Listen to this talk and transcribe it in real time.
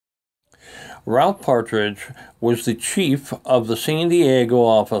Ralph Partridge was the chief of the San Diego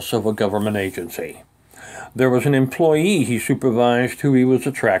office of a government agency. There was an employee he supervised who he was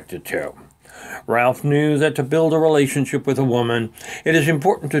attracted to. Ralph knew that to build a relationship with a woman, it is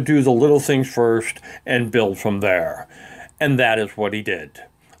important to do the little things first and build from there. And that is what he did.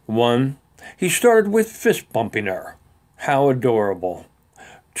 1. He started with fist bumping her. How adorable.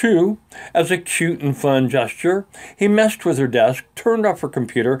 2. As a cute and fun gesture, he messed with her desk, turned off her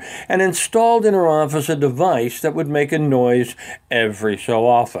computer, and installed in her office a device that would make a noise every so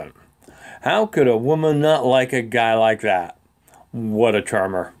often. How could a woman not like a guy like that? What a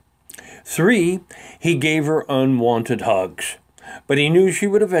charmer. 3. He gave her unwanted hugs, but he knew she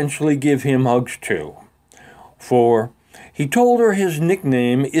would eventually give him hugs too. 4. He told her his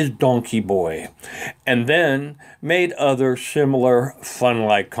nickname is Donkey Boy, and then made other similar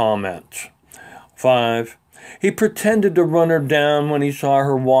fun-like comments. 5. He pretended to run her down when he saw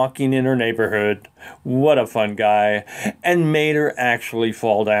her walking in her neighborhood. What a fun guy, and made her actually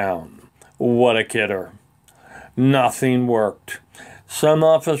fall down. What a kidder. Nothing worked. Some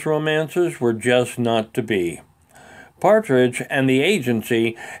office romances were just not to be. Partridge and the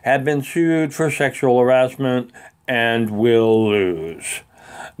agency have been sued for sexual harassment and will lose.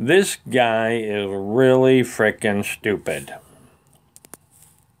 This guy is really frickin' stupid.